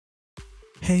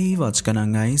Hey, what's going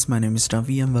on guys, my name is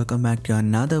Ravi and welcome back to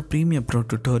another Premiere Pro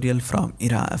tutorial from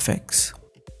EraFX.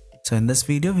 So in this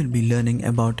video we'll be learning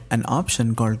about an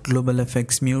option called Global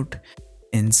Effects Mute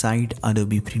inside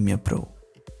Adobe Premiere Pro.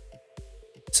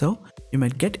 So you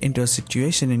might get into a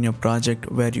situation in your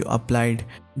project where you applied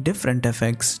different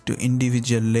effects to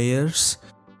individual layers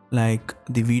like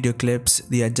the video clips,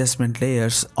 the adjustment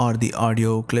layers or the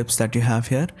audio clips that you have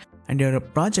here. And your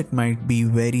project might be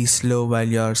very slow while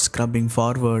you're scrubbing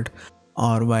forward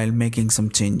or while making some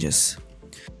changes.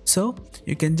 So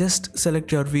you can just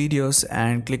select your videos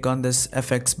and click on this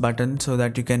effects button so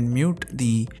that you can mute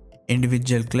the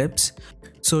individual clips.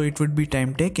 So it would be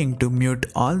time taking to mute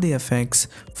all the effects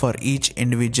for each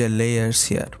individual layers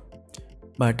here.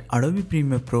 But Adobe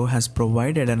Premiere Pro has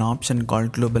provided an option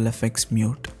called Global Effects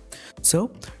Mute.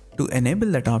 So to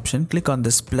enable that option, click on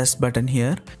this plus button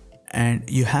here. And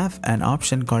you have an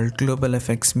option called Global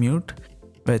Effects Mute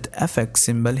with FX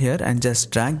symbol here, and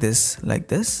just drag this like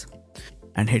this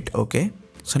and hit OK.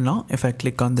 So now if I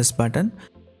click on this button,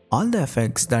 all the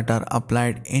effects that are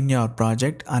applied in your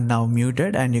project are now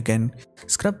muted and you can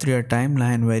scrub through your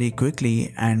timeline very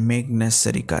quickly and make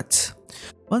necessary cuts.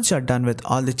 Once you're done with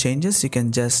all the changes, you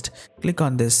can just click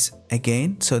on this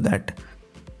again so that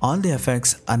all the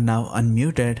effects are now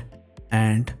unmuted,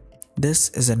 and this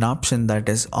is an option that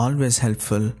is always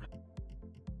helpful.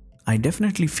 I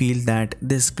definitely feel that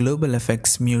this Global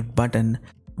Effects Mute button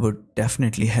would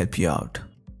definitely help you out.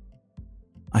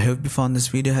 I hope you found this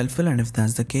video helpful, and if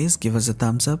that's the case, give us a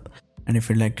thumbs up. And if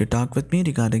you'd like to talk with me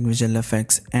regarding visual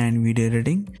effects and video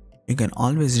editing, you can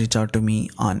always reach out to me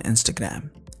on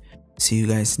Instagram. See you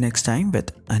guys next time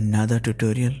with another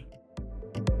tutorial.